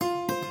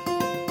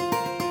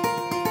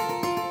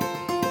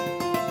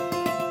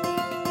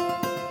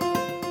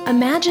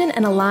Imagine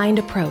an aligned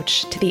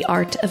approach to the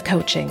art of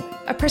coaching,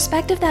 a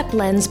perspective that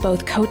blends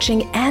both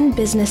coaching and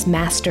business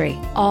mastery,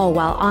 all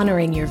while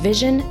honoring your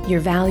vision,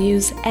 your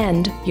values,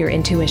 and your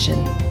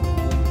intuition.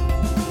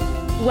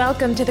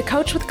 Welcome to the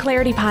Coach with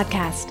Clarity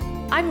podcast.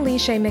 I'm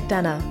Leisha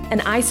McDonough, an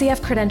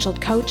ICF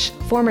credentialed coach,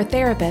 former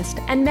therapist,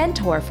 and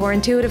mentor for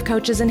intuitive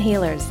coaches and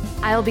healers.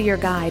 I'll be your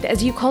guide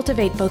as you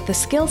cultivate both the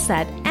skill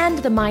set and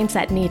the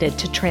mindset needed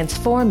to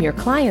transform your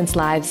clients'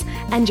 lives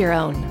and your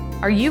own.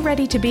 Are you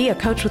ready to be a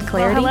coach with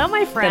clarity? Well, hello,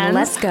 my friends. Then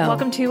let's go.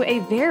 Welcome to a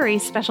very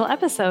special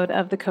episode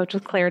of the Coach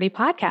with Clarity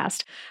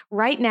podcast.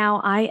 Right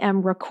now, I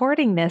am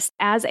recording this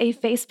as a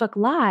Facebook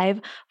Live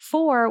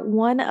for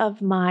one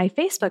of my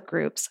Facebook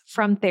groups,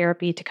 From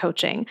Therapy to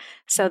Coaching.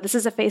 So this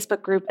is a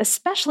Facebook group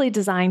especially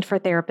designed for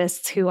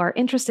therapists who are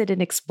interested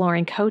in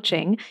exploring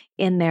coaching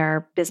in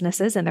their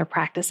businesses and their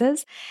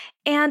practices.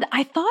 And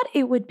I thought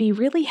it would be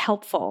really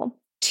helpful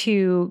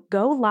to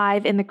go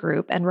live in the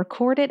group and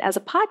record it as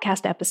a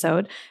podcast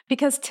episode,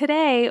 because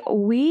today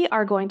we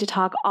are going to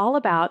talk all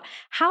about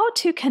how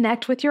to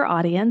connect with your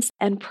audience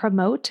and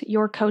promote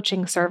your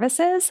coaching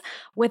services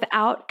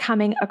without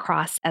coming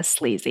across as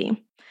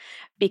sleazy.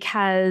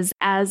 Because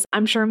as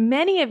I'm sure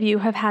many of you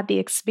have had the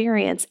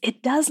experience,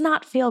 it does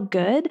not feel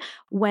good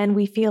when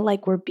we feel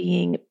like we're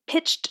being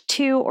pitched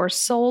to or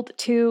sold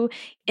to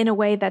in a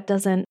way that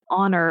doesn't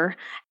honor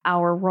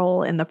our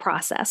role in the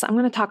process. I'm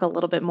going to talk a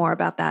little bit more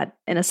about that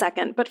in a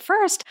second. But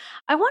first,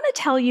 I want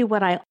to tell you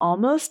what I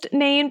almost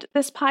named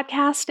this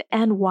podcast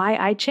and why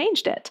I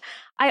changed it.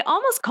 I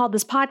almost called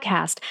this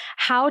podcast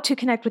How to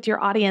Connect with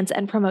Your Audience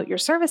and Promote Your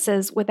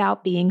Services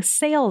Without Being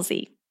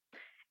Salesy.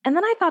 And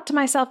then I thought to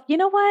myself, you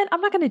know what? I'm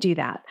not going to do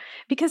that.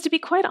 Because to be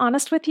quite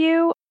honest with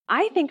you,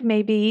 I think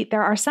maybe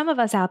there are some of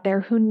us out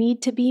there who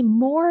need to be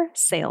more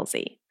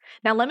salesy.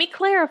 Now, let me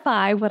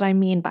clarify what I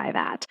mean by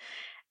that.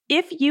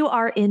 If you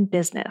are in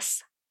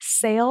business,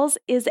 sales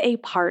is a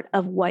part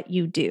of what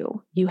you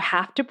do. You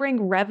have to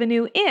bring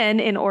revenue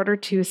in order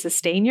to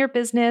sustain your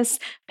business,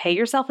 pay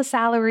yourself a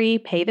salary,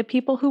 pay the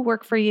people who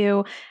work for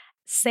you.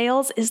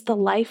 Sales is the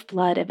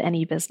lifeblood of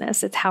any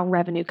business. It's how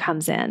revenue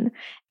comes in.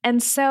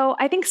 And so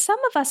I think some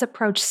of us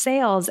approach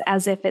sales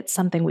as if it's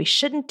something we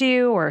shouldn't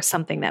do or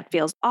something that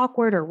feels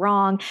awkward or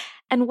wrong.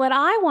 And what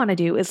I want to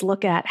do is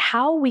look at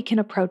how we can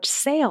approach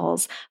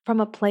sales from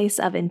a place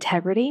of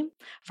integrity,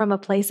 from a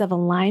place of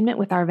alignment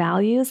with our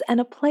values, and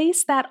a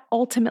place that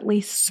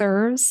ultimately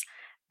serves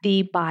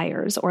the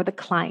buyers or the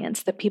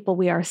clients, the people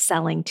we are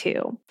selling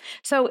to.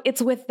 So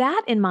it's with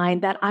that in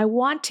mind that I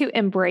want to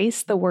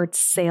embrace the word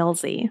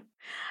salesy.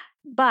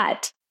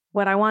 But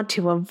what I want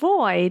to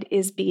avoid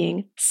is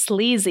being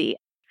sleazy.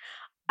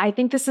 I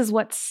think this is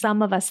what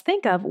some of us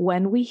think of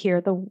when we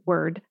hear the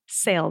word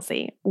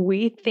salesy.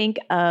 We think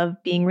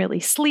of being really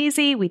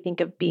sleazy. We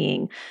think of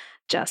being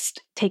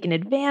just taken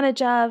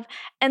advantage of.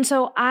 And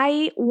so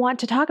I want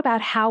to talk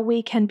about how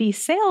we can be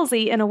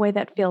salesy in a way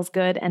that feels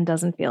good and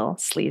doesn't feel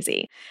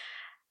sleazy.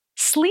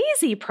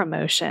 Sleazy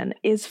promotion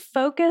is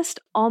focused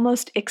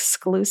almost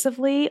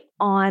exclusively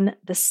on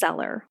the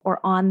seller or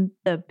on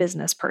the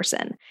business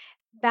person.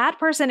 That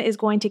person is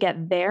going to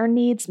get their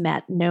needs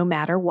met no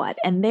matter what.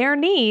 And their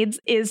needs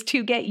is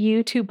to get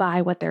you to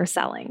buy what they're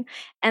selling.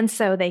 And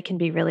so they can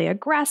be really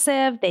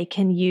aggressive. They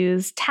can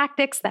use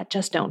tactics that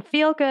just don't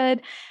feel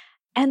good.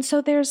 And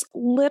so there's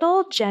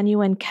little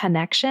genuine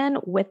connection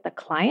with the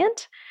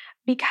client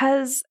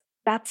because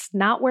that's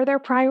not where their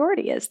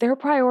priority is. Their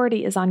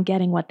priority is on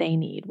getting what they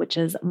need, which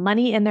is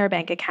money in their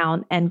bank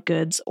account and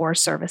goods or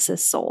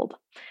services sold.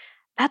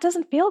 That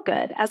doesn't feel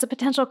good. As a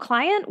potential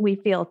client, we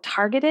feel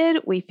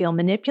targeted, we feel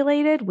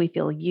manipulated, we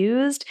feel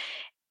used,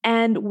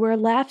 and we're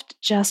left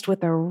just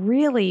with a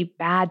really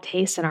bad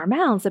taste in our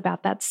mouths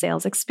about that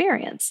sales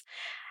experience.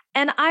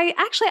 And I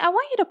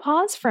want you to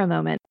pause for a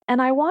moment,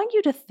 and I want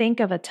you to think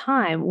of a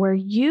time where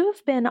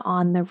you've been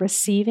on the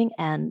receiving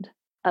end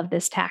of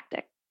this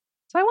tactic.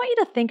 So I want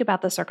you to think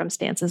about the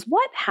circumstances.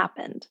 What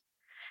happened?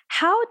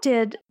 How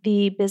did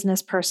the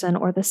business person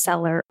or the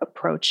seller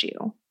approach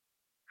you?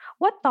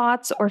 What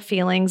thoughts or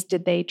feelings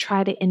did they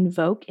try to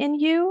invoke in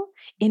you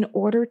in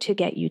order to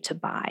get you to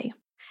buy?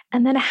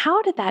 And then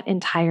how did that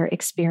entire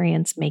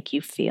experience make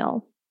you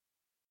feel?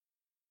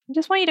 I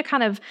just want you to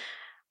kind of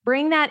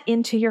bring that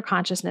into your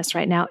consciousness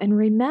right now and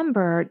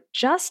remember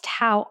just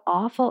how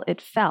awful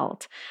it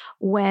felt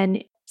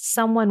when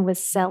someone was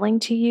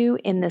selling to you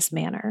in this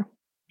manner.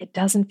 It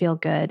doesn't feel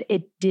good.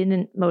 It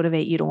didn't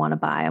motivate you to want to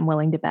buy, I'm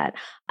willing to bet.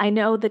 I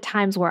know the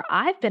times where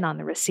I've been on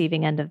the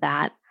receiving end of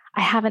that, I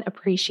haven't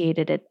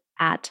appreciated it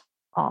at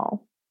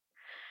all.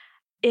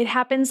 It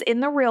happens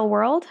in the real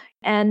world.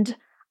 And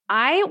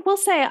I will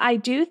say, I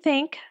do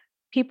think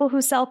people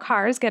who sell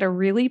cars get a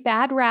really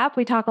bad rap.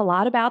 We talk a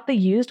lot about the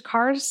used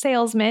car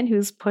salesman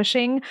who's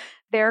pushing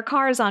their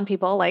cars on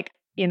people. Like,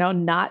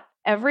 not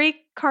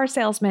every car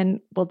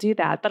salesman will do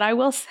that. But I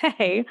will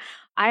say,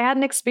 I had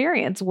an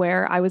experience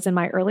where I was in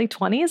my early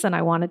 20s and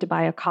I wanted to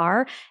buy a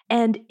car.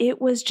 And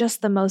it was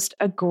just the most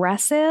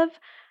aggressive,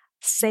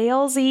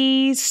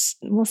 salesy.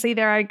 We'll see,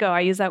 there I go.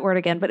 I use that word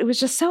again, but it was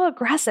just so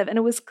aggressive. And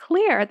it was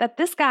clear that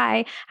this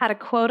guy had a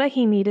quota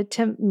he needed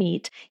to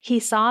meet. He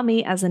saw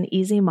me as an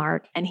easy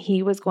mark and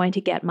he was going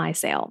to get my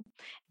sale.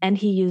 And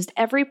he used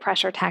every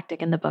pressure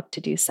tactic in the book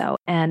to do so.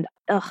 And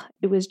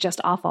it was just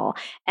awful.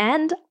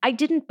 And I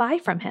didn't buy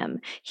from him.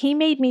 He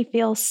made me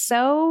feel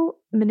so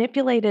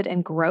manipulated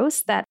and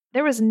gross that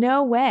there was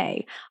no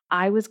way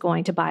I was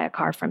going to buy a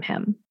car from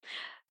him.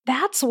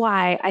 That's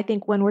why I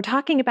think when we're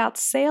talking about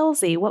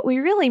salesy, what we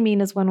really mean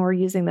is when we're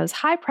using those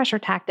high pressure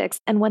tactics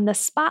and when the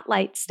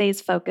spotlight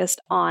stays focused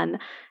on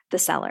the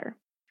seller.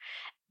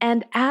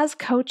 And as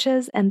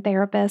coaches and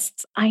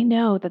therapists, I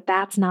know that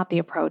that's not the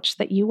approach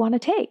that you want to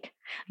take.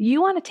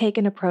 You want to take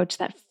an approach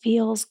that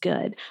feels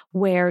good,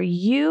 where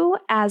you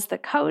as the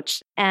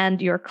coach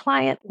and your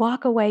client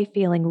walk away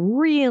feeling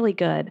really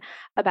good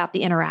about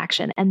the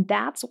interaction. And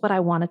that's what I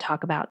want to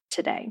talk about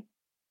today.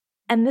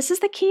 And this is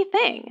the key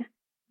thing.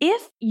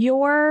 If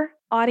your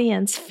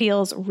audience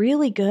feels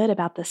really good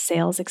about the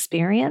sales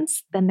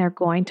experience, then they're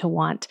going to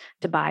want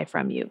to buy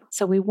from you.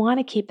 So we want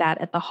to keep that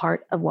at the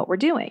heart of what we're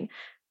doing.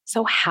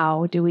 So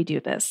how do we do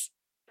this?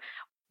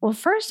 Well,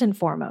 first and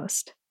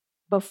foremost,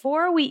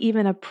 before we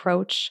even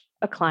approach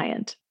a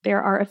client,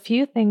 there are a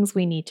few things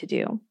we need to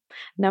do.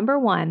 Number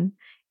one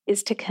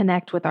is to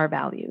connect with our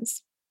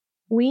values.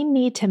 We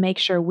need to make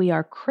sure we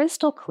are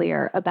crystal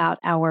clear about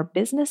our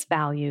business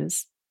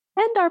values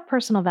and our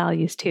personal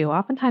values too.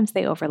 Oftentimes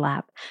they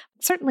overlap.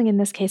 Certainly in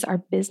this case, our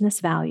business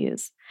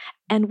values.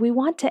 And we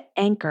want to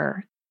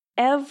anchor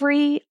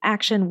every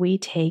action we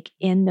take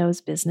in those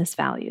business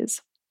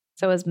values.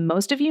 So as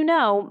most of you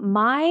know,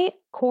 my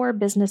core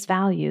business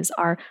values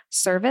are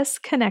service,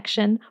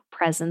 connection,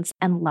 presence,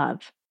 and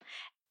love.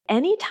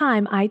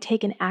 Anytime I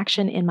take an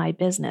action in my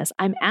business,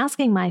 I'm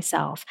asking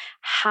myself,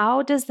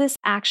 how does this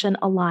action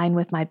align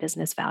with my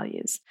business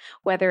values?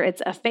 Whether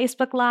it's a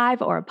Facebook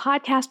Live or a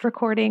podcast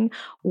recording,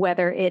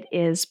 whether it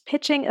is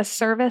pitching a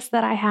service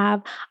that I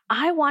have,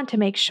 I want to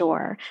make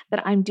sure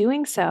that I'm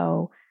doing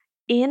so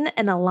in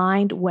an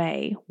aligned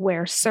way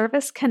where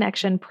service,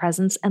 connection,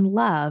 presence, and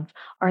love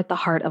are at the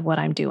heart of what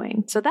I'm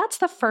doing. So that's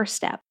the first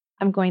step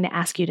I'm going to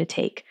ask you to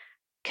take.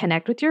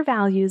 Connect with your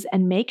values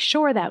and make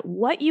sure that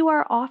what you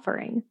are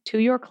offering to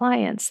your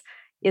clients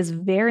is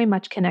very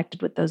much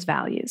connected with those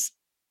values.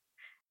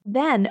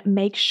 Then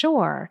make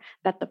sure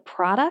that the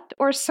product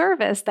or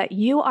service that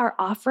you are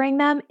offering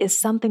them is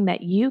something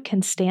that you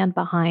can stand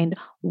behind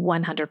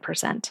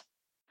 100%.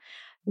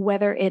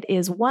 Whether it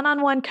is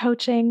one-on-one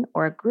coaching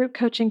or a group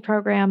coaching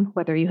program,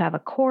 whether you have a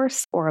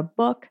course or a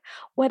book,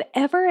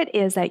 whatever it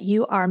is that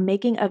you are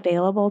making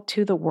available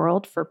to the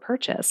world for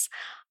purchase,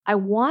 I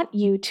want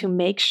you to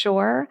make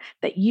sure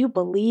that you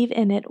believe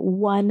in it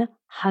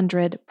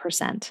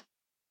 100%.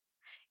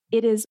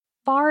 It is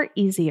far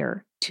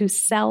easier to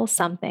sell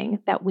something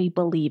that we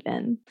believe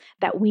in,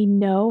 that we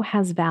know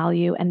has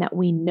value, and that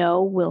we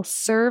know will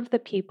serve the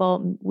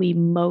people we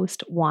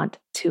most want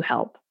to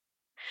help.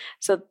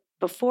 So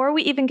before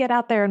we even get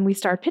out there and we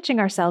start pitching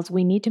ourselves,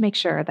 we need to make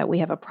sure that we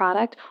have a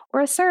product or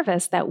a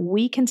service that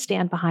we can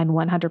stand behind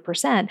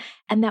 100%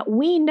 and that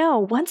we know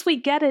once we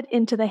get it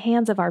into the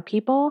hands of our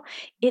people,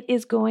 it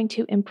is going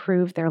to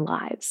improve their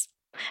lives.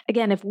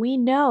 Again, if we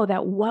know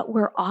that what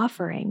we're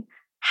offering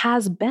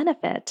has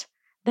benefit,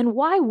 then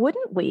why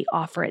wouldn't we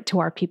offer it to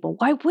our people?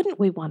 Why wouldn't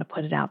we want to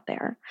put it out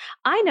there?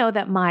 I know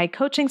that my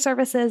coaching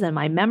services and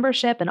my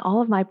membership and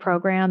all of my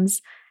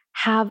programs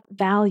have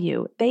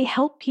value. They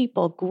help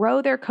people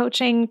grow their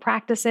coaching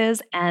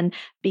practices and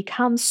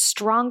become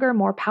stronger,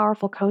 more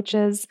powerful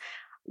coaches.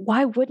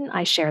 Why wouldn't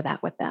I share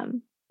that with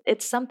them?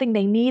 It's something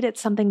they need,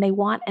 it's something they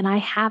want, and I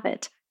have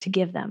it to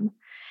give them.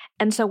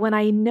 And so when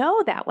I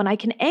know that, when I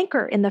can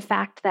anchor in the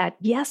fact that,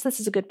 yes, this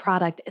is a good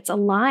product, it's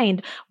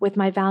aligned with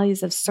my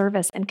values of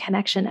service and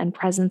connection and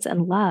presence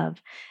and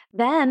love,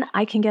 then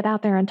I can get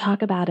out there and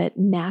talk about it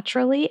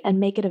naturally and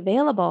make it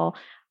available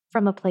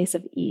from a place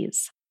of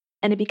ease.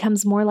 And it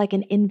becomes more like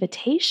an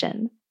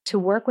invitation to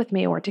work with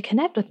me or to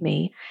connect with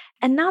me,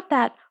 and not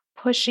that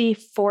pushy,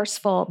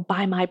 forceful,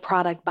 buy my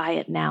product, buy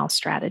it now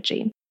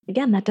strategy.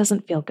 Again, that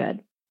doesn't feel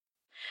good.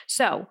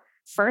 So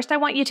first, I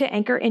want you to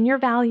anchor in your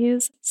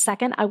values.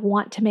 Second, I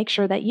want to make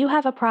sure that you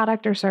have a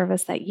product or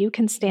service that you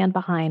can stand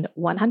behind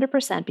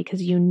 100%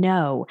 because you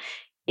know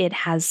it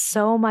has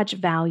so much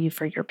value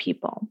for your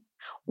people.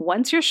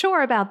 Once you're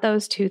sure about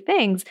those two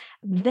things,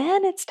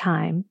 then it's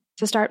time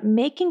to start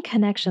making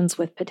connections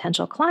with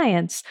potential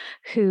clients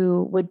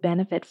who would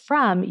benefit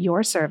from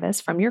your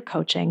service, from your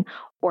coaching,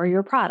 or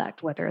your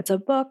product, whether it's a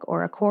book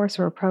or a course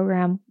or a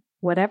program,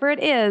 whatever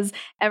it is,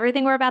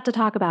 everything we're about to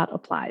talk about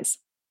applies.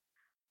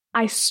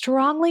 I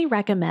strongly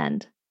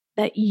recommend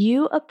that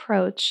you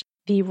approach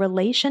the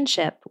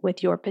relationship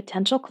with your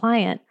potential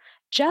client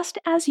just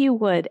as you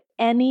would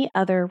any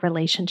other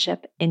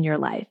relationship in your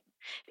life,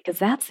 because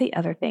that's the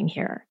other thing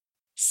here.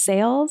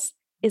 Sales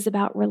is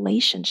about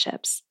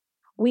relationships.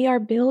 We are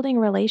building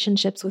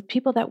relationships with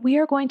people that we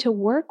are going to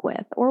work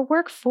with or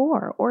work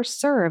for or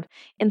serve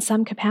in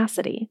some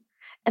capacity.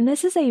 And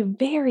this is a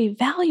very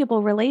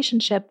valuable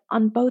relationship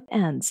on both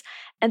ends.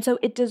 And so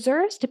it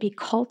deserves to be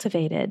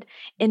cultivated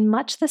in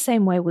much the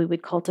same way we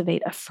would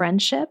cultivate a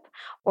friendship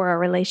or a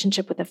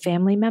relationship with a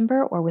family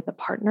member or with a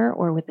partner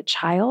or with a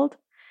child.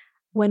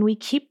 When we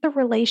keep the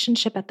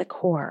relationship at the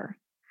core,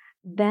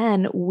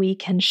 then we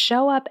can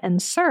show up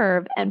and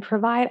serve and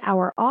provide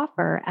our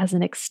offer as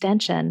an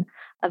extension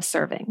of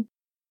serving.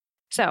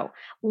 So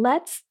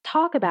let's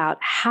talk about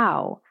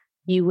how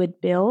you would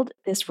build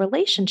this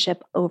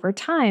relationship over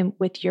time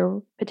with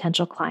your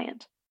potential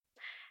client.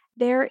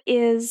 There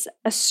is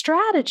a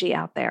strategy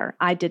out there.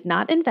 I did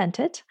not invent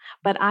it,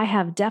 but I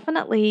have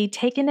definitely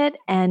taken it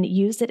and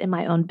used it in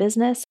my own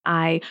business.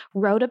 I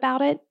wrote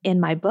about it in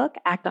my book,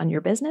 Act on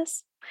Your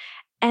Business.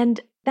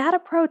 And that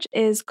approach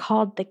is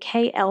called the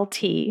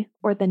KLT,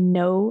 or the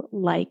Know,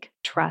 Like,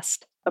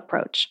 Trust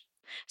approach.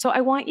 So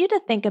I want you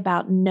to think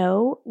about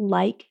know,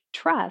 like,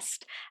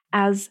 trust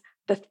as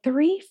the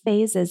 3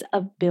 phases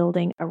of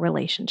building a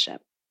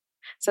relationship.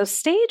 So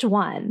stage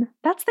 1,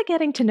 that's the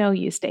getting to know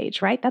you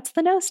stage, right? That's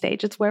the know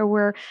stage. It's where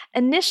we're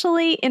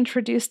initially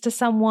introduced to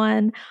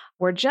someone.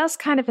 We're just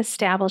kind of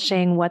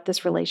establishing what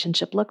this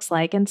relationship looks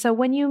like. And so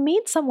when you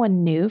meet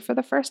someone new for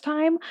the first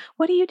time,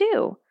 what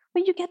do?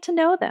 Well, you get to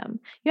know them.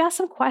 You ask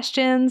some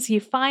questions, you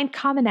find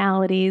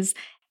commonalities,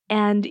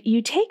 and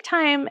you take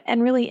time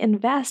and really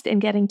invest in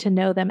getting to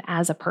know them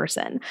as a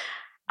person.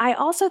 I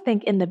also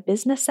think in the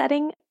business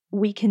setting,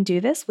 we can do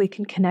this. We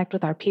can connect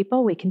with our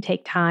people. We can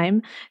take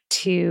time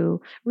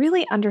to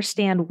really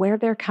understand where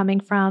they're coming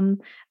from,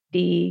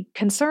 the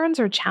concerns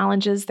or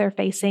challenges they're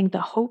facing,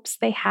 the hopes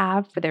they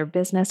have for their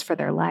business, for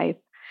their life.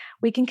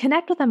 We can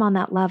connect with them on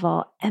that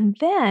level. And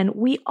then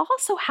we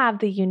also have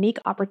the unique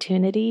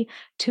opportunity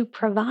to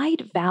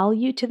provide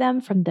value to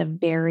them from the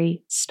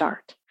very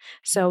start.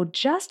 So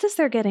just as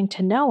they're getting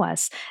to know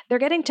us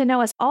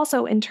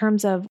also in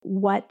terms of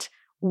what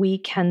we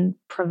can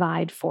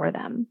provide for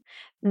them.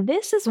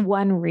 This is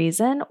one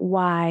reason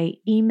why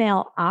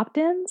email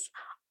opt-ins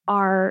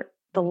are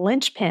the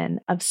linchpin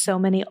of so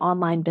many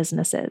online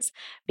businesses,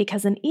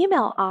 because an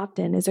email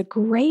opt-in is a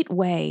great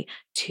way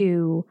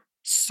to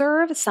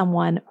serve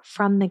someone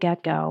from the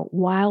get-go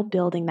while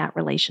building that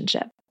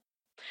relationship.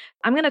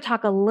 I'm going to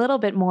talk a little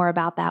bit more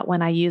about that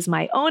when I use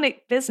my own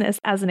business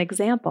as an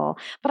example,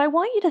 but I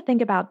want you to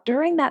think about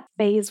during that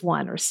phase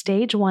 1 or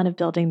stage 1 of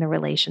building the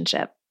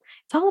relationship.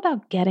 It's all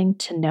about getting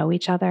to know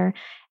each other.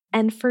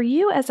 And for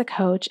you as a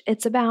coach,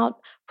 it's about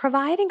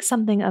providing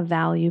something of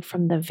value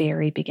from the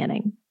very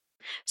beginning.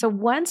 So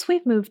once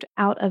we've moved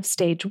out of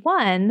stage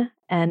 1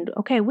 and,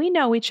 okay, we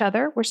know each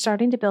other, we're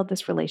starting to build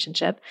this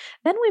relationship,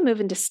 then we move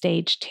into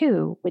stage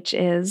 2, which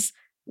is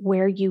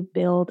where you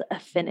build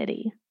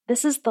affinity.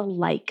 This is the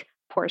like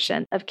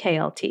portion of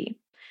KLT.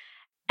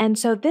 And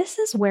so this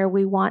is where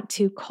we want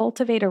to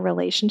cultivate a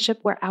relationship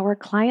where our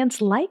clients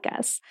like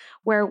us,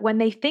 where when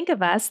they think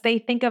of us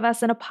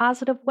in a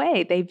positive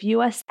way. They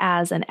view us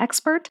as an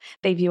expert.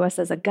 They view us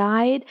as a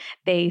guide.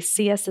 They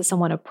see us as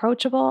someone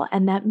approachable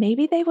and that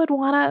maybe they would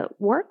want to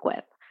work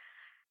with.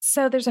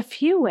 So there's a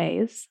few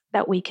ways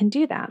that we can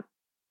do that.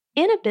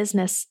 In a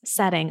business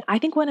setting, I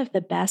think one of the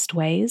best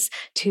ways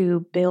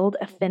to build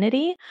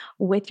affinity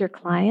with your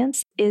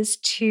clients is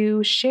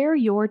to share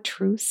your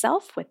true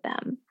self with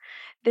them.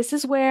 This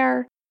is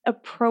where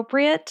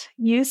appropriate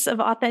use of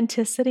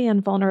authenticity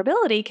and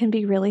vulnerability can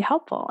be really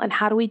helpful. And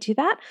how do we do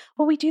that?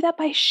 Well, we do that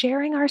by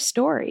sharing our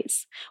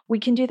stories. We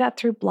can do that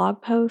through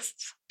blog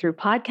posts, through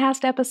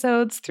podcast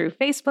episodes, through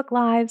Facebook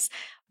Lives.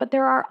 But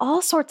there are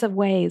all sorts of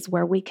ways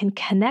where we can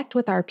connect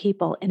with our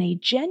people in a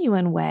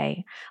genuine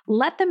way.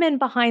 Let them in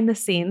behind the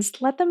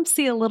scenes. Let them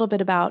see a little bit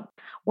about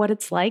what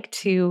it's like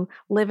to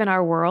live in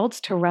our world,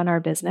 to run our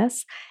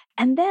business.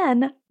 And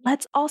then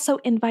let's also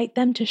invite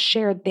them to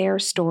share their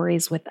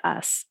stories with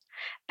us.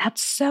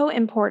 That's so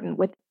important.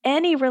 With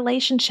any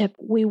relationship,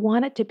 we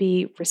want it to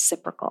be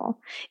reciprocal.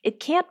 It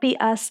can't be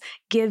us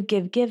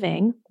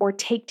giving or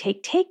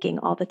taking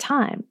all the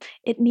time.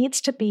 It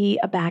needs to be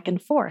a back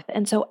and forth.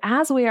 And so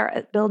as we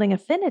are building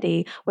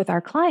affinity with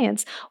our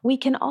clients, we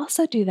can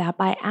also do that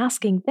by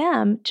asking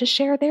them to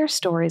share their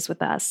stories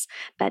with us.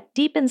 That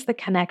deepens the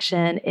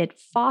connection. It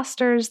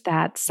fosters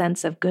that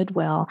sense of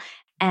goodwill.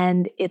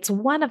 And it's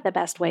one of the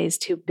best ways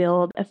to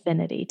build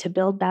affinity, to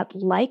build that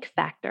like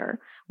factor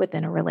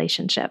within a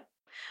relationship.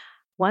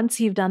 Once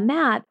you've done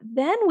that,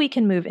 then we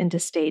can move into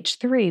stage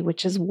 3,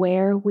 which is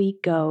where we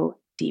go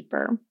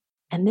deeper.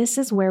 And this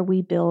is where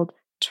we build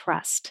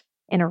trust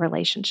in a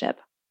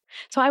relationship.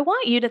 So I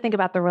want you to think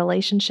about the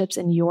relationships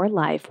in your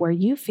life where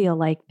you feel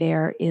like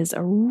there is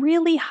a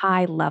really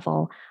high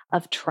level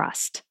of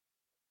trust.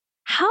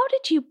 How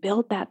did you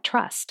build that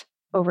trust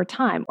over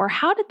time? Or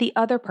how did the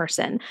other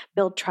person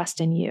build trust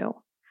in you?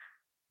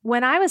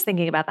 When I was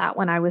thinking about that,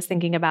 when I was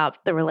thinking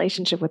about the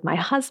relationship with my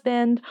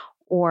husband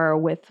or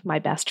with my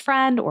best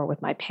friend or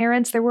with my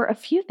parents, there were a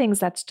few things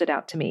that stood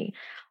out to me.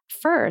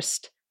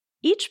 First,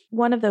 each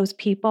one of those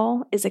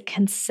people is a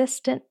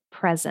consistent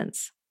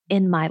presence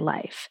in my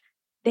life.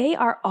 They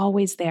are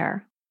always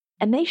there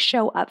and they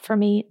show up for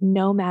me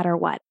no matter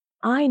what.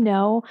 I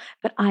know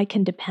that I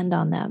can depend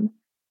on them.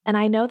 And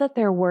I know that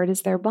their word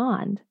is their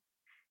bond.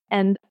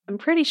 And I'm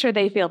pretty sure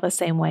they feel the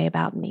same way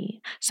about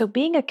me. So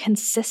being a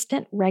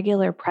consistent,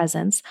 regular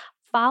presence,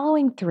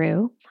 following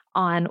through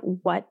on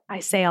what I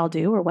say I'll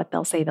do or what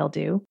they'll say they'll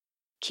do,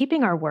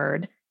 keeping our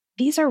word,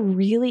 these are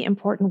really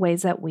important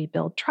ways that we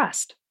build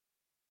trust.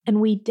 And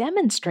we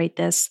demonstrate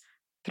this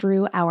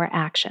through our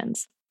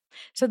actions.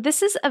 So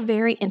this is a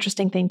very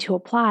interesting thing to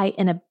apply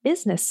in a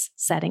business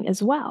setting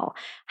as well.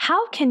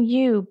 How can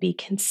you be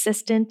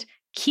consistent,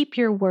 keep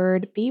your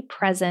word, be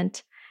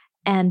present,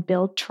 and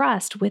build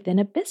trust within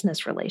a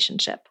business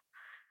relationship?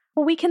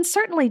 Well, we can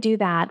certainly do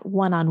that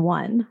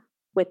one-on-one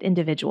with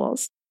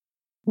individuals.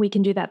 We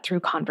can do that through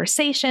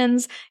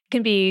conversations. It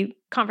can be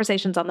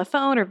conversations on the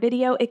phone or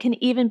video. It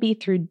can even be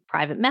through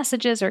private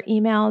messages or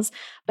emails.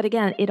 But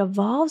again, it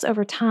evolves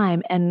over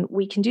time, and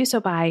we can do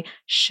so by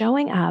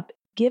showing up,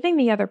 giving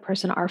the other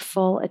person our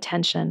full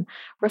attention,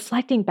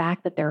 reflecting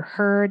back that they're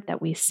heard,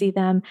 that we see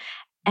them,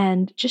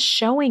 and just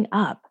showing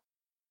up.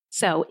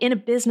 So in a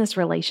business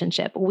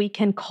relationship, we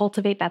can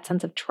cultivate that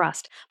sense of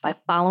trust by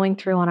following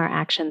through on our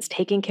actions,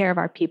 taking care of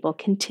our people,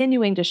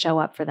 continuing to show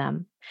up for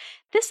them.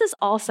 This is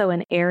also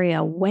an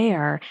area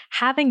where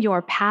having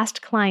your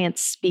past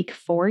clients speak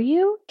for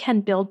you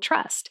can build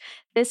trust.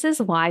 This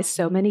is why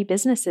so many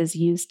businesses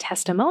use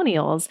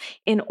testimonials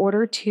in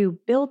order to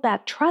build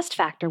that trust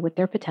factor with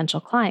their potential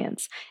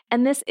clients.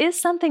 And this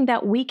is something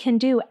that we can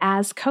do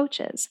as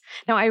coaches.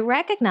 Now, I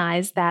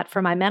recognize that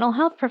for my mental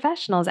health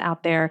professionals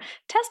out there,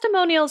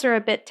 testimonials are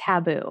a bit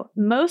taboo.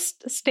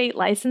 Most state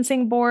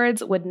licensing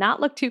boards would not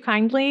look too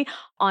kindly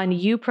on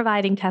you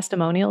providing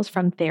testimonials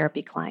from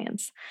therapy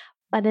clients.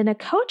 But in a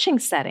coaching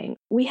setting,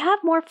 we have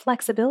more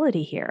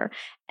flexibility here,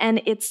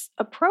 and it's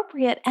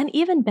appropriate and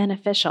even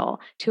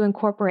beneficial to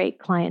incorporate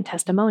client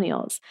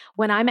testimonials.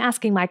 When I'm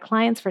asking my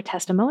clients for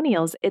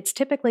testimonials, it's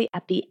typically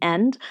at the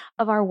end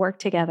of our work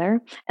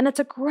together, and it's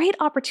a great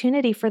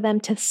opportunity for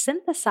them to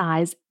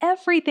synthesize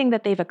everything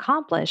that they've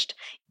accomplished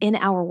in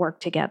our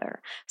work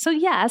together. So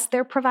yes,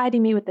 they're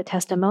providing me with the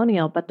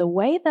testimonial, but the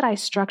way that I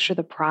structure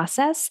the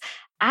process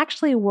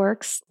actually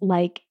works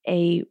like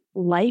a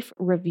life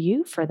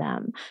review for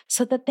them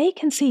so that they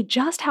can see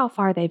just how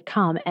far they've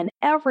come and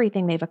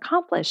everything they've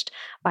accomplished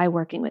by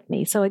working with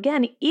me. So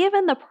again,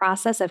 even the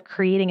process of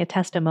creating a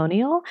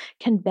testimonial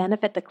can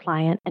benefit the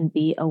client and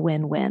be a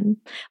win-win.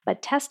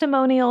 But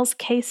testimonials,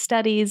 case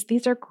studies,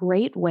 these are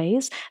great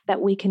ways that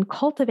we can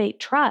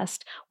cultivate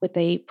trust with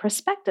a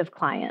prospective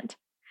client.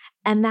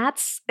 And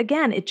that's,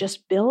 again, it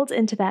just builds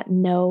into that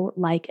know,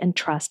 like, and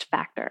trust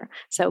factor.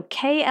 So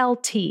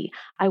KLT,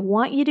 I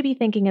want you to be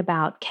thinking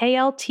about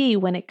KLT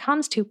when it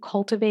comes to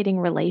cultivating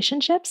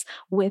relationships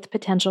with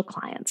potential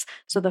clients.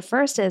 So the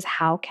first is,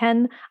 how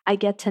can I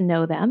get to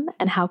know them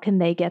and how can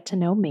they get to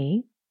know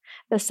me?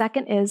 The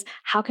second is,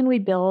 how can we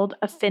build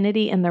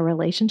affinity in the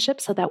relationship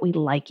so that we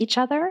like each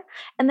other?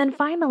 And then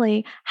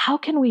finally, how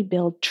can we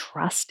build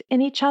trust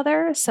in each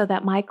other so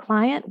that my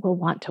client will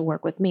want to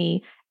work with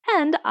me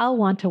and I'll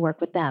want to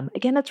work with them?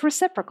 Again, it's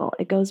reciprocal.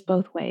 It goes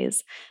both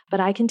ways. But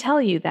I can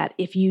tell you that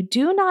if you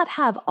do not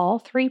have all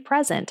three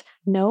present,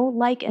 know,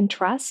 like, and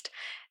trust,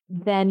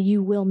 then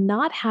you will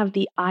not have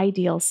the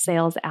ideal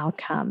sales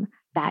outcome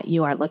that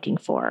you are looking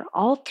for.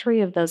 All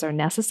three of those are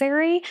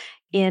necessary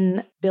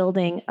in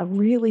building a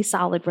really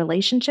solid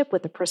relationship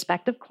with a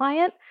prospective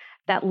client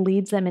that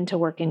leads them into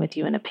working with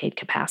you in a paid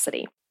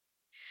capacity.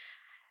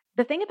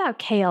 The thing about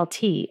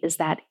KLT is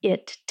that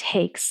it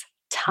takes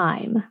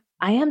time.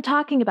 I am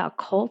talking about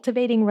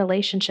cultivating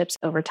relationships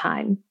over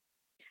time.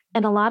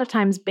 And a lot of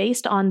times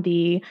based on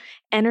the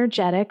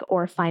energetic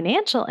or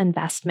financial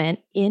investment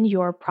in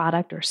your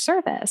product or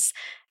service,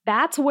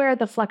 that's where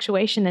the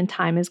fluctuation in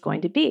time is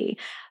going to be.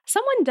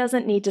 Someone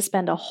doesn't need to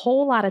spend a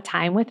whole lot of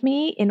time with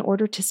me in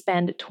order to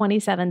spend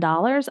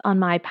 $27 on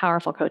my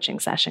powerful coaching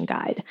session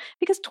guide.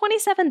 Because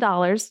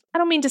 $27, I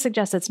don't mean to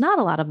suggest it's not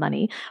a lot of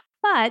money,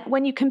 but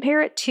when you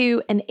compare it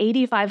to an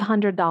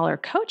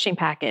 $8,500 coaching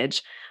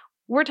package,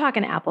 we're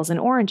talking apples and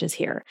oranges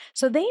here.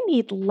 So they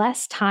need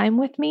less time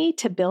with me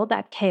to build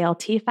that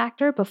KLT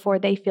factor before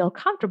they feel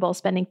comfortable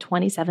spending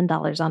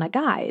 $27 on a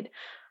guide.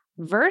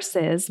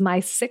 Versus my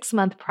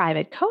 6-month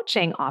private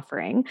coaching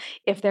offering,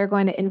 if they're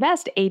going to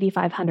invest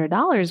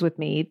 $8,500 with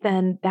me,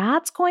 then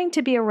that's going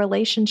to be a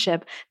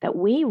relationship that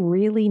we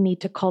really need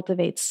to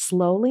cultivate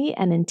slowly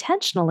and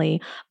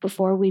intentionally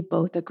before we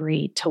both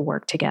agree to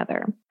work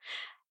together.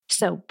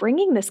 So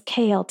bringing this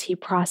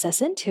KLT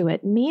process into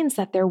it means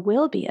that there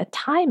will be a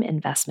time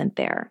investment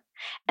there.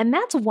 And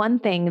that's one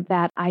thing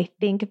that I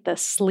think the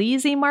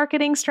sleazy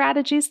marketing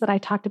strategies that I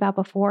talked about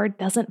before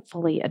doesn't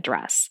fully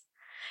address.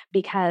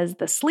 Because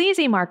the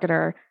sleazy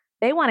marketer,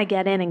 they want to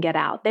get in and get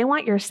out. They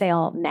want your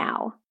sale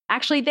now.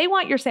 Actually, they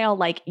want your sale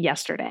like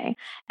yesterday.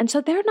 And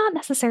so they're not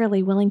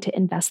necessarily willing to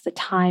invest the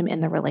time in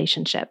the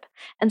relationship.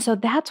 And so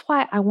that's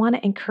why I want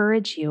to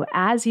encourage you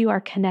as you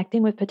are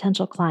connecting with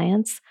potential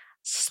clients,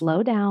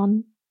 slow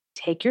down,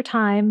 take your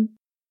time.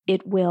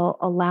 It will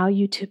allow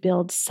you to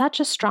build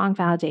such a strong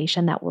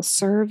foundation that will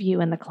serve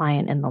you and the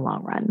client in the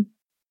long run.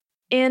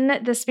 In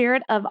the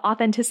spirit of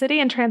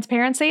authenticity and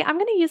transparency, I'm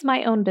going to use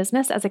my own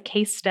business as a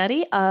case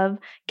study of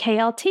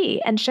KLT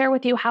and share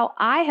with you how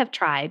I have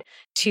tried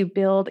to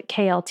build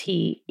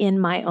KLT in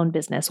my own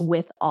business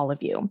with all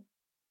of you.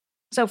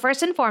 So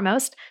first and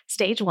foremost,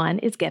 stage one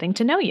is getting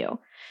to know you.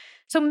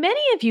 So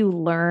many of you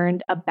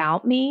learned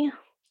about me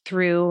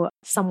through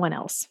someone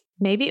else.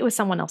 Maybe it was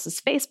someone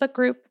else's Facebook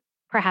group.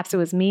 Perhaps it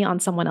was me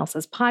on someone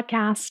else's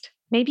podcast.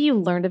 Maybe you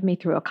learned of me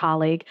through a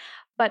colleague.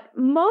 But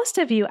most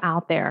of you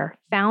out there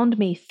found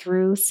me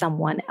through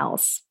someone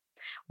else.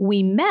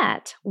 We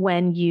met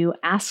when you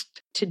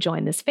asked to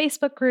join this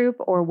Facebook group,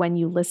 or when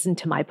you listened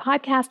to my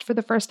podcast for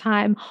the first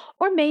time,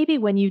 or maybe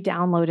when you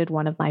downloaded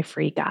one of my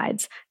free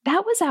guides.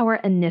 That was our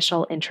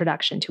initial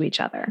introduction to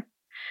each other.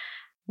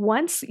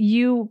 Once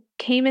you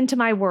came into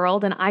my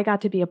world and I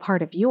got to be a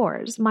part of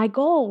yours, my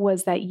goal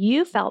was that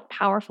you felt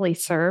powerfully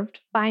served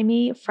by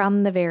me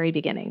from the very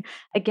beginning.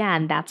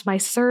 Again, that's my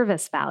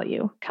service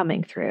value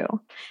coming through.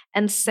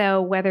 And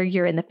so whether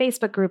you're in the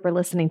Facebook group or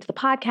listening to the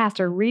podcast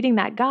or reading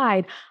that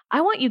guide,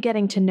 I want you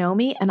getting to know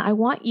me, and I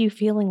want you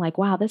feeling like,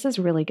 wow, this is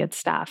really good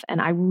stuff.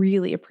 And I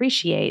really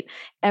appreciate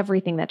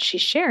everything that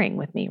she's sharing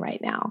with me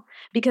right now.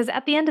 Because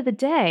at the end of the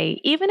day,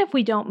 even if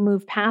we don't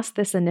move past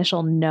this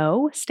initial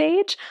know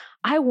stage,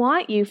 I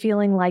want you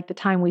feeling like the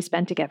time we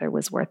spent together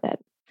was worth it.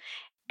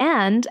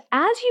 And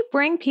as you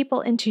bring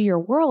people into your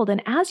world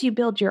and as you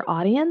build your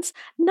audience,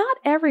 not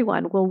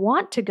everyone will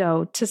want to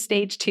go to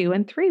stage 2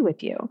 and 3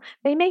 with you.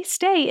 They may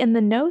stay in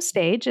the know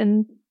stage,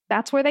 and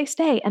that's where they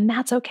stay, and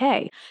that's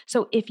okay.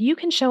 So if you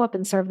can show up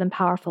and serve them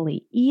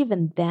powerfully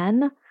even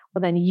then,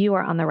 well, then you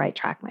are on the right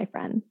track, my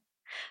friend.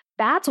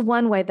 That's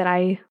one way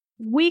that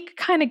we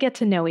kind of get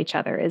to know each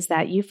other, is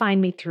that you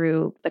find me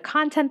through the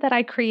content that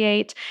I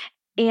create,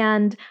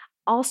 and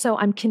also,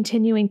 I'm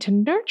continuing to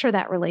nurture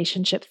that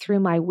relationship through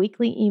my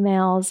weekly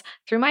emails,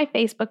 through my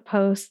Facebook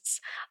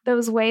posts,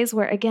 those ways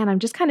where, again, I'm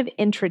just kind of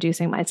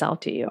introducing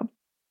myself to you.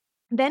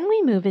 Then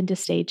we move into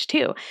stage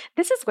 2.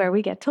 This is where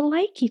we get to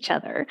like each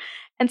other.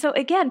 And so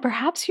again,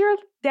 perhaps you're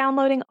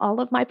downloading all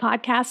of my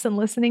podcasts and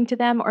listening to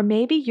them, or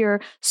maybe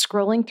you're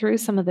scrolling through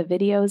some of the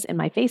videos in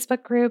my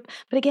Facebook group.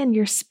 But again,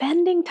 you're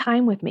spending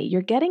time with me.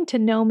 You're getting to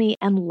know me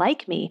and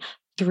like me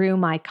through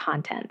my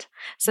content.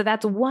 So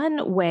that's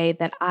one way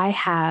that I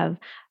have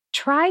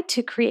tried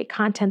to create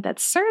content that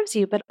serves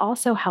you, but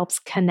also helps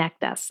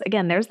connect us.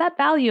 Again, there's that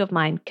value of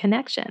mine,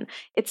 connection.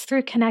 It's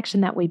through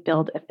connection that we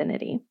build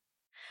affinity.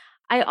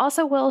 I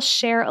also will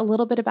share a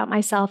little bit about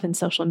myself in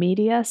social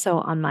media. So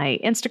on my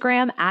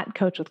Instagram at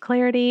Coach with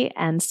Clarity,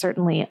 and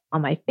certainly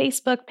on my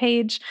Facebook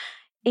page.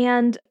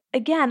 And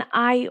again,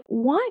 I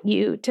want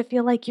you to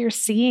feel like you're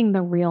seeing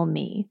the real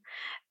me.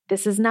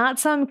 This is not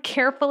some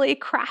carefully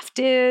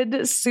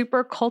crafted,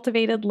 super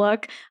cultivated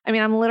look. I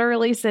mean, I'm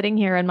literally sitting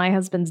here in my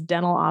husband's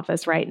dental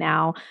office right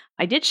now.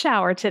 I did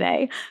shower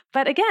today,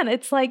 but again,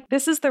 it's like,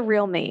 this is the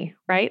real me,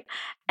 right?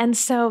 And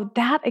so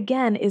that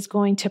again is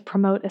going to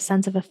promote a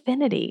sense of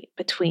affinity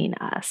between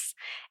us.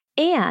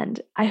 And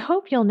I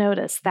hope you'll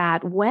notice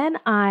that when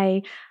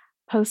I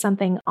post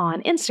something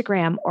on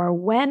Instagram or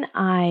when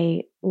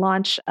I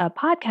launch a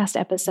podcast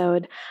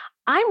episode,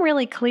 I'm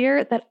really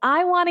clear that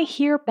I want to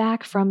hear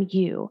back from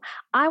you.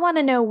 I want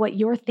to know what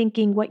you're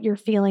thinking, what you're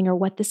feeling, or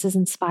what this is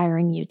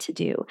inspiring you to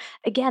do.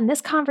 Again, this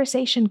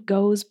conversation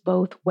goes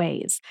both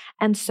ways.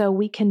 And so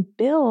we can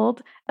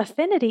build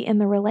affinity in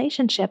the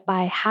relationship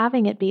by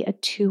having it be a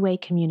two-way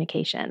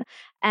communication.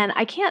 And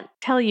I can't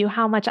tell you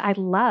how much I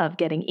love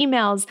getting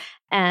emails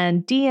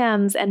and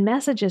DMs and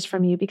messages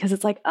from you, because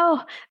it's like,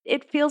 oh,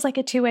 it feels like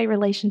a two-way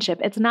relationship.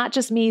 It's not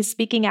just me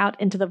speaking out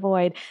into the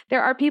void.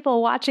 There are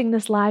people watching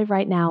this live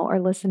right now or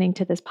listening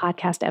to this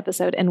podcast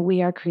episode, and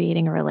we are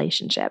creating a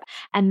relationship.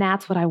 And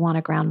that's what I want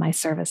to ground my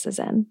services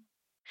in.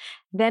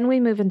 Then we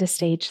move into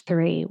stage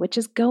 3, which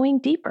is going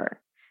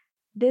deeper.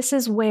 This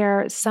is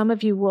where some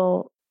of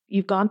you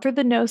you've gone through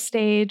the know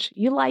stage,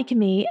 you like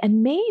me,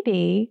 and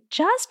maybe,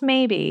 just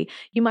maybe,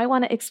 you might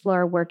want to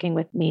explore working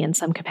with me in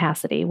some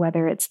capacity,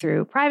 whether it's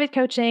through private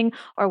coaching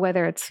or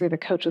whether it's through the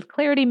Coach with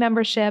Clarity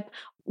membership.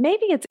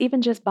 Maybe it's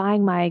even just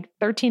buying my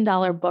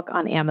 $13 book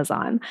on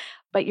Amazon.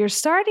 But you're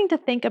starting to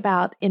think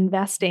about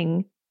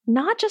investing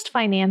not just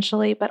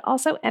financially, but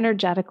also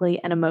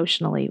energetically and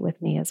emotionally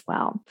with me as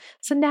well.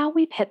 So now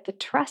we've hit the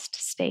trust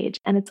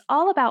stage, and it's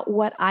all about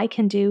what I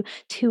can do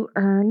to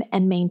earn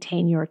and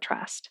maintain your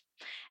trust.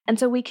 And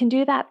so we can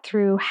do that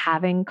through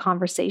having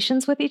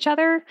conversations with each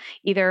other,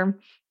 either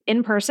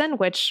in person,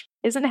 which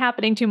isn't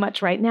happening too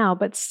much right now,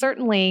 but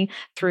certainly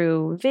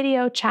through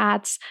video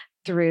chats,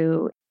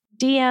 through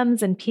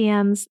DMs and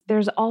PMs.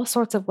 There's all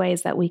sorts of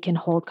ways that we can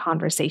hold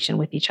conversation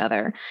with each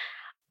other.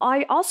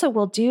 I also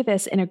will do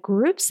this in a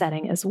group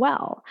setting as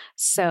well.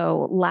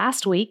 So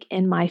last week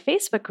in my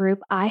Facebook group,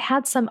 I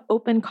had some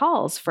open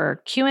calls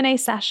for Q&A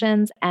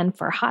sessions and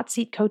for hot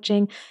seat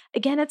coaching.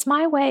 Again, it's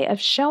my way of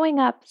showing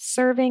up,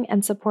 serving,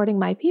 and supporting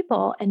my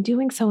people, and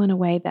doing so in a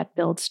way that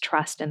builds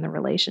trust in the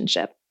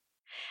relationship.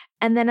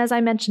 And then, as I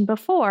mentioned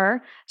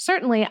before,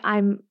 certainly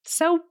I'm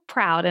so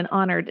proud and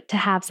honored to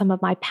have some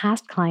of my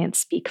past clients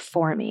speak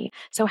for me.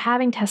 So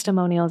having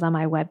testimonials on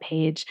my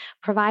webpage,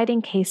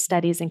 providing case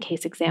studies and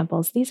case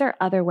examples, these are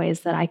other ways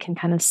that I can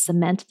kind of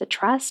cement the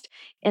trust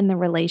in the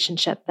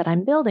relationship that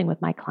I'm building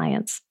with my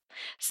clients.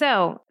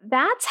 So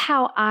that's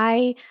how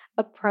I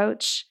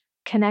approach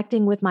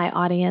connecting with my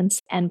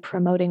audience and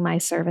promoting my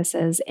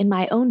services in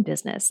my own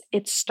business.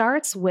 It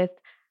starts with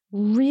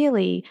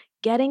really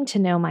getting to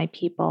know my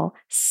people,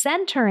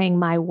 centering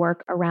my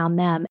work around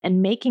them,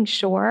 and making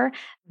sure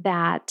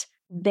that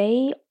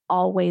they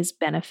always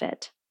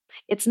benefit.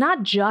 It's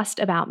not just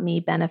about me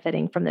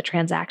benefiting from the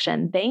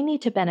transaction. They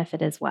need to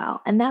benefit as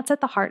well. And that's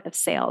at the heart of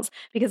sales,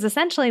 because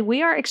essentially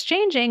we are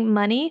exchanging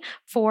money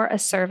for a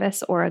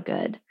service or a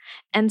good.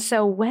 And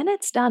so when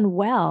it's done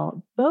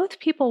well, both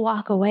people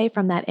walk away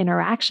from that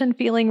interaction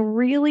feeling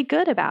really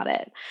good about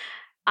it.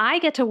 I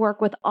get to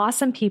work with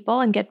awesome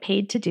people and get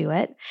paid to do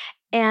it.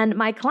 And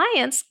my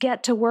clients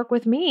get to work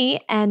with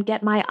me and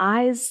get my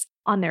eyes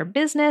on their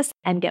business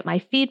and get my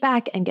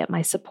feedback and get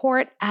my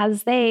support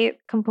as they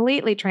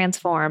completely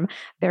transform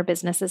their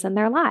businesses and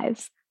their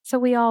lives. So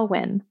we all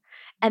win.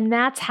 And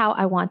that's how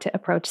I want to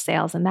approach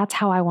sales. And that's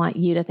how I want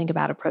you to think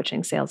about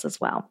approaching sales as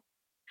well.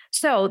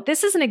 So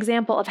this is an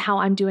example of how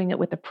I'm doing it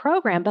with the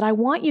program, but I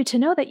want you to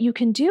know that you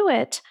can do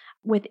it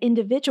with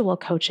individual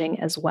coaching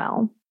as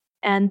well.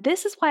 And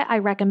this is why I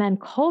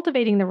recommend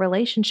cultivating the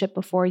relationship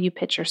before you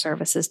pitch your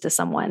services to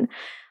someone.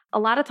 A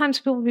lot of times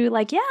people will be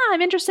like, yeah,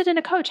 I'm interested in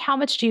a coach. How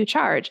much do you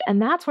charge? And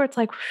that's where it's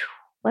like,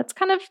 let's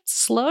kind of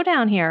slow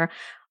down here.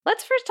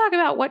 Let's first talk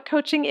about what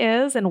coaching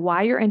is and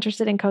why you're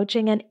interested in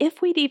coaching and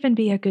if we'd even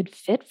be a good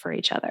fit for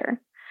each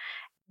other.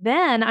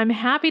 Then I'm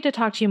happy to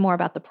talk to you more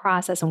about the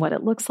process and what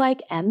it looks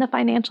like and the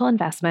financial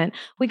investment.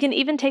 We can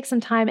even take some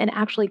time and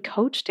actually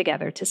coach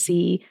together to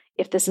see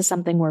if this is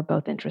something we're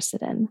both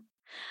interested in.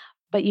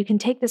 But you can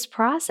take this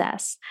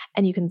process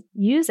and you can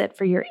use it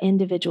for your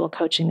individual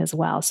coaching as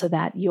well so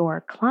that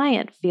your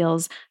client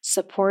feels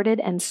supported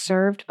and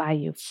served by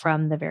you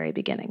from the very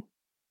beginning.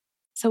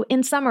 So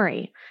in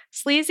summary,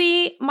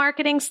 sleazy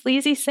marketing,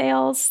 sleazy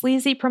sales,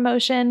 sleazy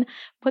promotion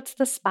puts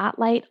the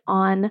spotlight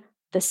on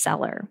the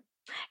seller.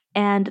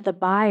 And the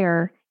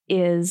buyer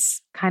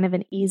is kind of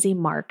an easy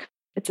mark.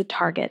 It's a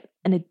target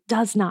and it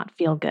does not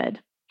feel good.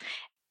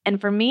 And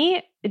for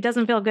me, it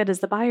doesn't feel good as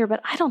the buyer,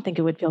 but I don't think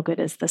it would feel good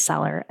as the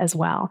seller as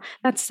well.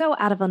 That's so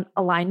out of an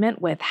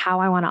alignment with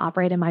how I want to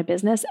operate in my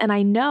business. And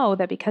I know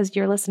that because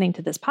you're listening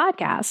to this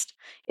podcast,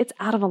 it's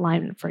out of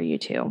alignment for you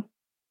too.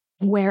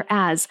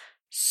 Whereas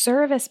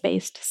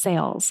service-based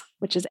sales,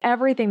 which is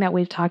everything that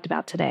we've talked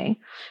about today,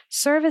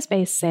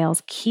 service-based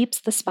sales keeps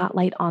the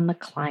spotlight on the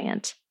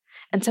client.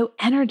 And so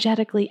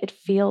energetically, it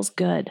feels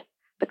good.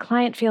 The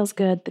client feels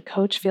good. The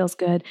coach feels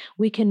good.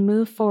 We can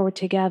move forward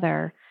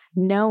together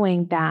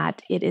knowing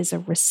that it is a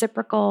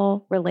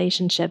reciprocal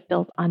relationship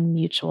built on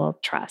mutual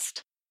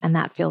trust. And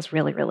that feels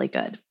really, really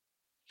good.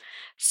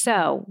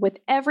 So with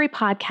every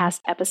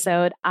podcast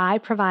episode, I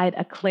provide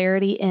a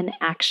clarity in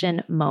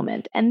action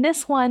moment. And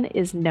this one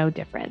is no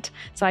different.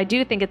 So I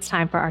do think it's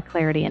time for our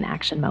clarity in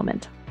action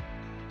moment.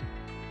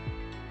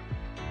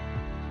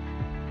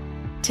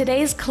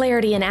 Today's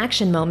Clarity in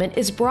Action moment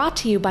is brought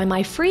to you by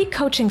my free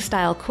coaching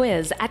style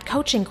quiz at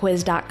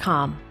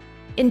coachingquiz.com.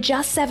 In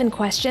just 7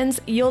 questions,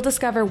 you'll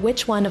discover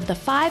which one of the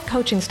 5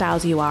 coaching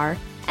styles you are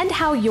and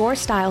how your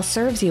style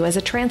serves you as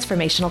a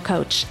transformational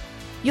coach.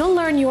 You'll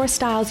learn your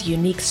style's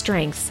unique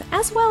strengths,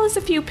 as well as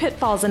a few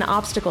pitfalls and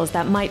obstacles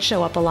that might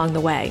show up along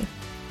the way.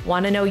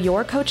 Want to know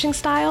your coaching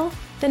style?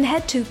 Then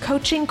head to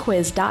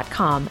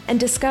coachingquiz.com and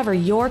discover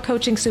your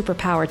coaching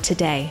superpower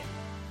today.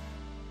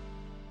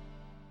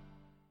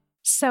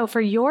 So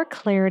for your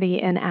clarity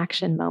in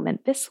action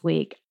moment this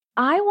week,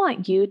 I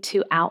want you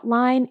to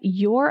outline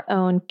your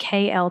own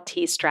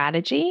KLT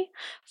strategy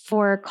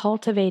for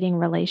cultivating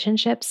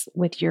relationships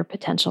with your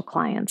potential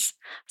clients.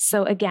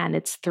 So again,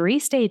 it's 3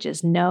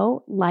 stages: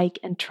 know, like,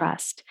 and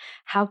trust.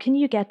 How can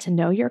you get to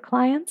know your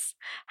clients?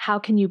 How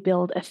can you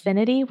build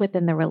affinity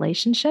within the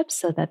relationship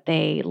so that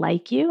they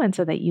like you and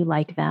so that you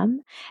like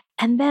them?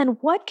 And then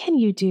what can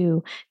you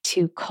do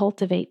to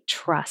cultivate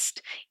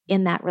trust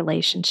in that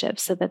relationship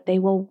so that they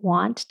will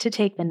want to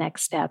take the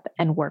next step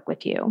and work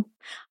with you?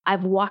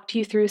 I've walked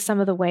you through some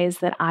of the ways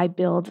that I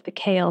build the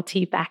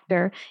KLT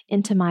factor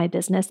into my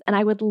business, and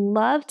I would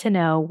love to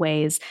know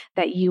ways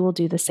that you will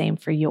do the same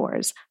for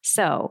yours.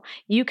 So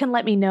you can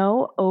let me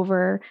know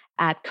over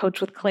at Coach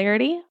with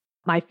Clarity,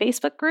 my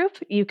Facebook group.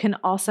 You can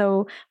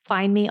also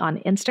find me on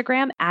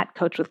Instagram at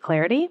Coach with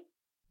Clarity.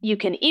 You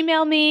can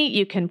email me,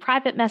 you can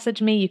private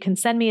message me, you can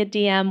send me a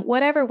DM,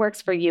 whatever works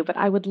for you. But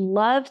I would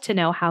love to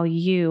know how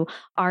you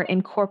are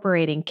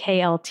incorporating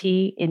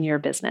KLT in your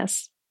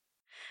business.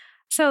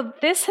 So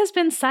this has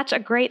been such a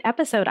great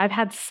episode. I've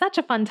had such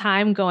a fun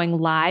time going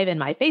live in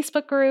my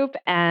Facebook group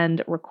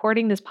and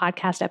recording this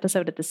podcast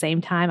episode at the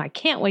same time. I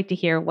can't wait to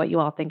hear what you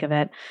all think of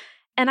it.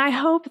 And I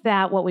hope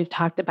that what we've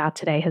talked about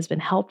today has been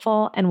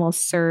helpful and will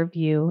serve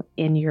you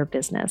in your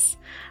business.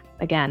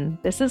 Again,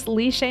 this is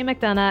Leisha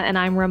McDonough, and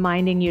I'm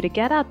reminding you to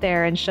get out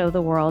there and show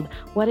the world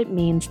what it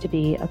means to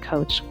be a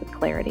coach with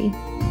clarity.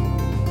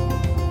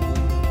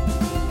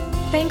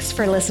 Thanks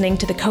for listening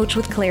to the Coach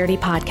with Clarity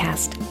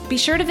podcast. Be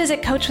sure to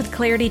visit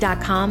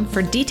coachwithclarity.com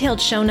for detailed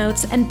show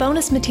notes and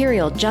bonus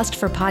material just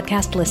for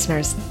podcast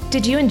listeners.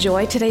 Did you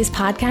enjoy today's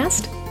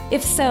podcast?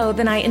 If so,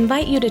 then I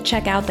invite you to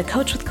check out the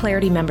Coach with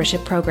Clarity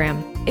membership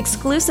program,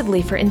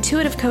 exclusively for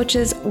intuitive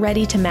coaches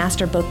ready to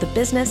master both the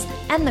business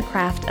and the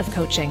craft of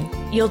coaching.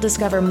 You'll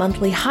discover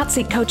monthly hot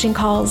seat coaching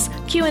calls,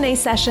 Q&A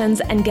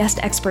sessions, and guest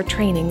expert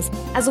trainings,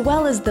 as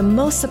well as the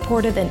most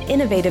supportive and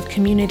innovative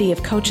community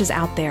of coaches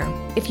out there.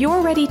 If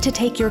you're ready to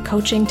take your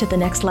coaching to the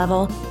next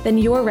level, then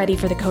you're ready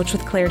for the Coach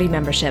with Clarity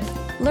membership.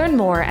 Learn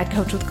more at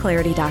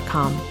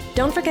coachwithclarity.com.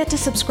 Don't forget to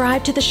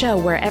subscribe to the show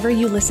wherever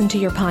you listen to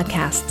your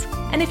podcasts.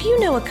 And if you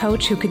know a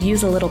coach who could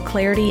use a little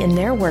clarity in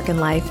their work and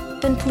life,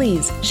 then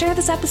please share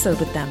this episode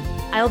with them.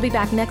 I'll be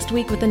back next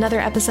week with another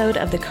episode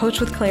of the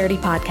Coach with Clarity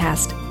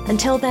podcast.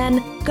 Until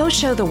then, go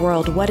show the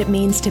world what it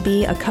means to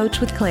be a coach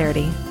with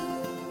clarity.